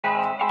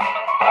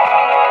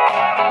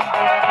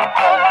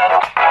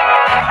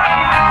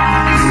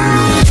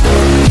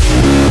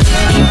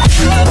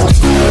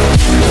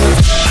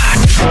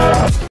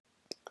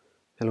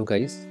Hello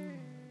guys,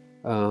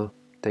 uh,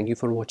 thank you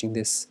for watching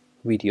this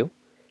video,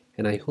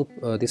 and I hope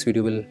this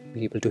video will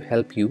be able to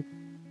help you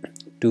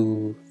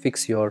to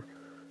fix your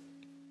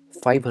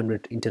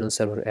 500 internal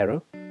server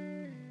error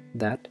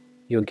that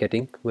you're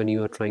getting when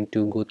you are trying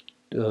to go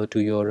to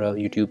your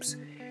YouTube's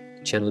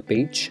channel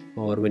page,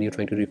 or when you're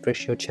trying to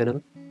refresh your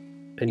channel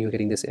and you're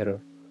getting this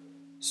error.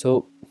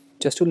 So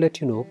just to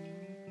let you know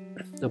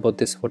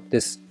about what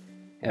this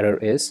error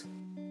is.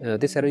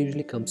 This error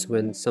usually comes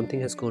when something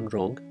has gone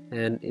wrong,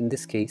 and in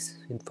this case,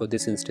 for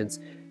this instance,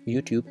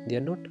 YouTube, they are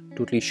not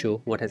totally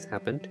sure what has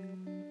happened.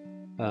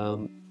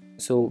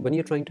 So when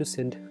you're trying to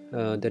send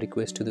the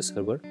request to the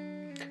server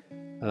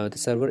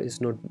is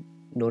not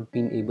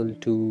being able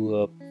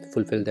to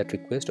fulfill that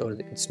request, or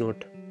it's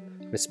not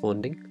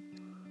responding.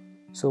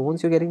 So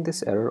once you're getting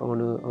this error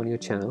on your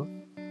channel,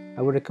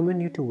 I would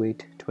recommend you to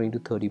wait 20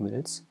 to 30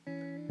 minutes,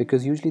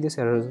 because usually this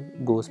error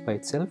goes by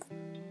itself.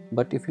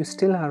 But if you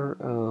still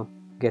are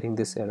getting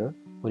this error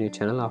on your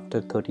channel after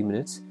 30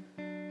 minutes,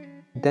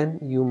 then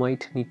you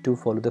might need to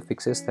follow the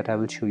fixes that I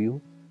will show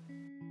you.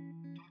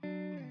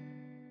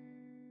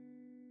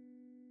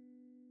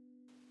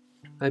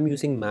 I'm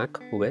using Mac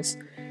OS,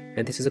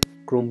 and this is a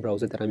Chrome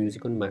browser that I'm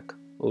using on Mac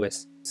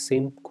OS.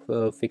 Same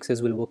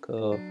fixes will work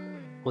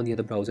on the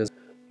other browsers.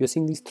 You're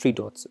seeing these three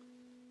dots.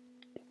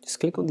 Just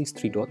click on these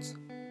three dots,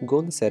 go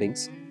on the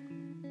settings,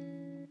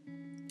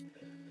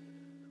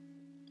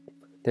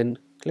 then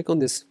click on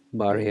this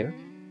bar here,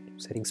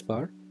 settings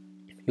bar.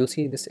 You'll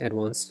see this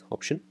advanced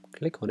option.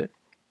 Click on it,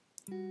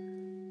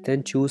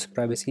 then choose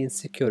privacy and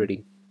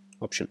security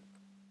option.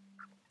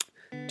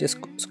 Just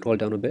scroll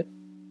down a bit.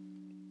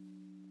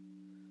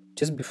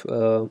 Just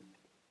before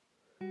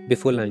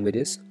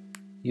languages,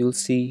 you'll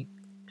see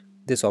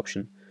this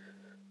option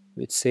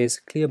which says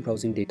clear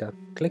browsing data.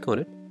 Click on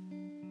it,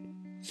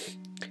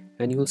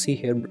 and you will see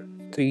here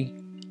three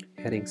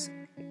headings.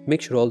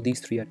 Make sure all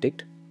these three are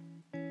ticked.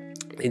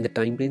 In the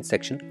time range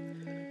section,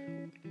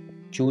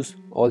 choose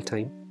all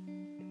time,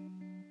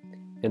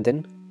 and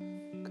then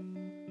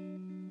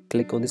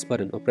click on this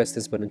button or press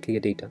this button, clear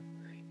data.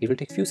 It will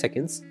take a few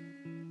seconds,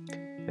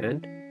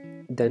 and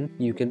then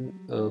you can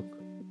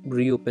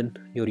reopen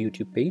your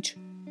YouTube page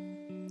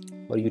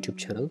or YouTube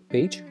channel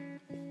page,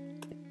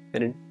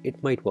 and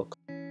it might work.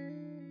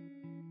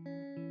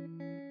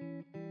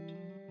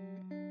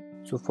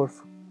 So for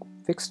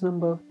fix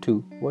number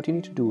 2, what you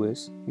need to do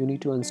is you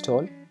need to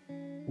uninstall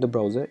the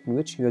browser in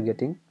which you are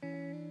getting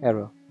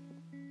error.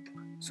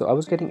 So I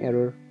was getting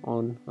error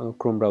on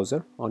Chrome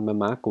browser on my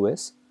Mac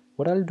OS.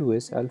 What I'll do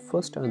is I'll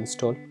first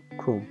uninstall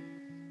Chrome.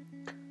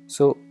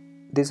 So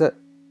there's a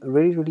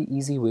really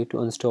easy way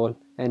to install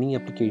any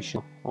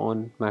application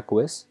on Mac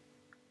OS,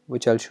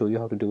 which I'll show you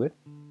how to do it.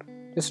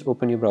 Just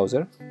open your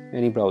browser,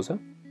 any browser,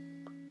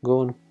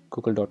 go on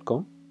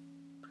google.com,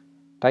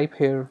 type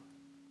here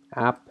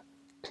app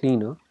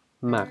cleaner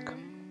Mac.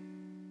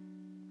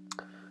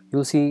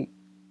 You'll see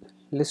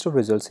list of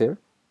results here.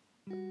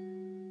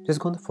 Just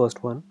go on the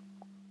first one.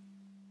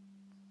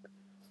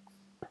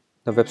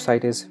 The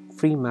website is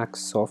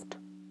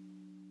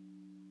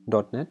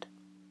freemacsoft.net.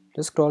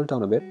 Just scroll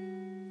down a bit.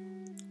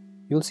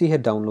 You'll see here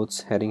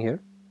downloads heading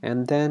here,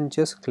 and then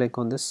just click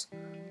on this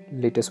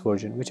latest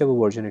version, whichever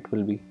version it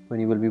will be when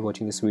you will be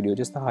watching this video.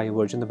 Just the higher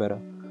version, the better.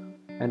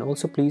 And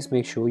also please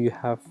make sure you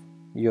have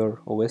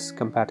your OS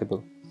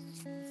compatible.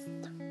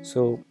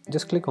 So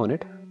just click on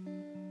it.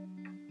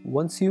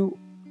 Once you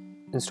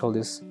install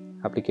this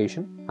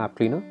application, App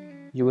Cleaner,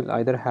 you will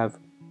either have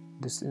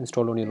this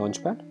installed on your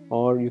launchpad,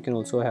 or you can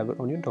also have it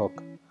on your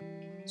dock.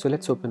 So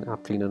let's open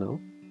App Cleaner now.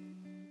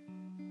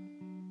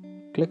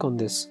 Click on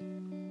this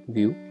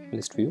view,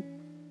 list view.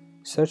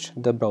 Search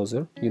the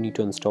browser you need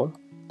to install,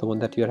 the one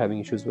that you are having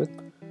issues with.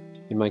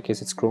 In my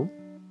case, it's Chrome.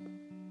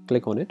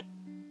 Click on it.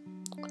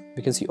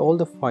 We can see all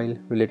the file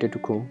related to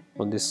Chrome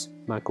on this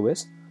Mac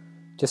OS.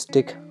 Just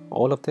tick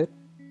all of that,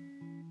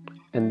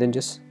 and then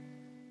just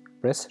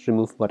press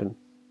remove button.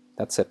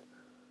 That's it.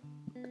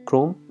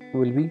 Chrome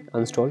will be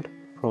installed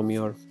from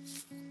your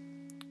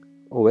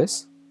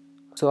OS.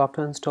 So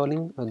after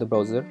installing the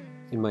browser,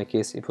 in my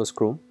case it was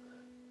Chrome,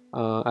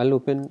 I'll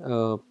open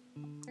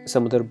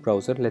some other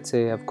browser. Let's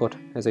say I've got,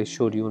 as I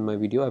showed you in my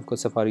video, I've got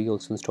Safari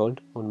also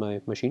installed on my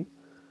machine.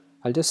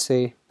 I'll just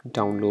say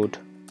download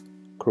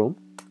Chrome.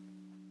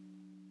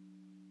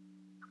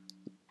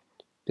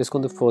 Just go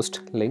on the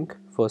first link,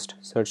 first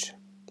search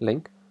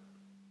link.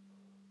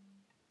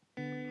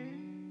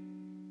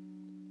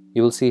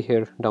 You will see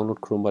here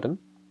download Chrome button.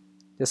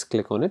 Just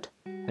click on it,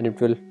 and it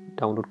will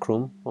download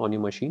Chrome on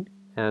your machine.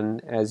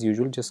 And as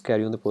usual, just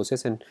carry on the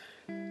process and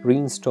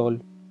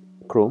reinstall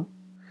Chrome.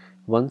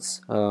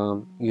 Once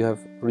you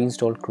have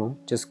reinstalled Chrome,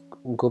 just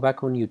go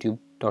back on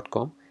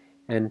youtube.com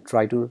and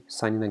try to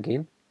sign in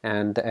again,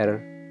 and the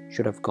error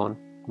should have gone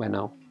by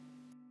now.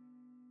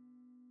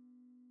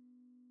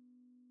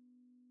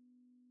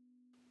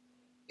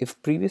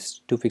 If previous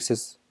two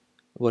fixes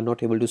were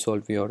not able to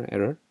solve your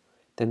error,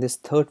 then this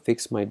third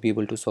fix might be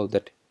able to solve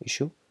that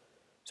issue.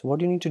 So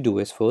what you need to do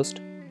is first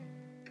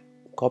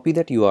copy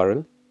that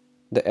URL,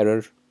 the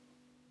error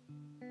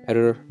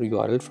error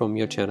URL from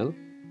your channel,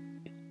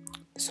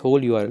 this whole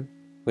URL,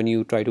 when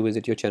you try to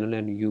visit your channel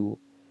and you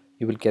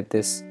will get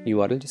this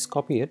URL, just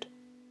copy it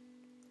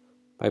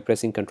by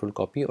pressing Control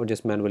Copy, or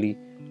just manually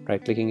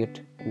right clicking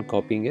it and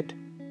copying it.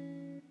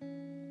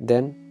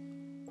 Then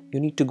you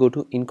need to go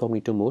to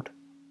incognito mode.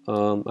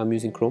 I'm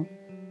using Chrome,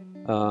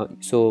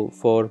 so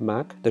for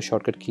Mac the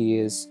shortcut key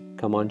is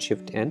Command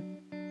Shift N,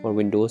 for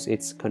Windows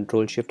it's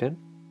Control Shift N,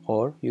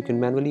 or you can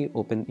manually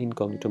open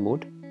incognito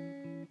mode,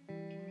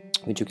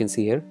 which you can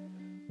see here.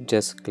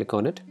 Just click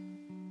on it,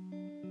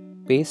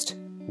 paste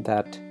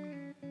that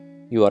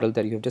URL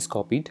that you have just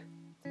copied,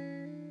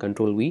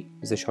 Control V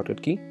is the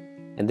shortcut key,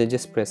 and then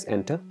just press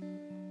enter,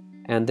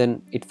 and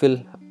then it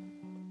will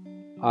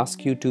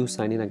ask you to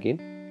sign in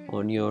again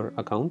on your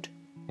account.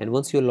 And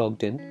once you're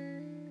logged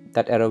in,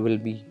 that error will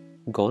be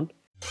gone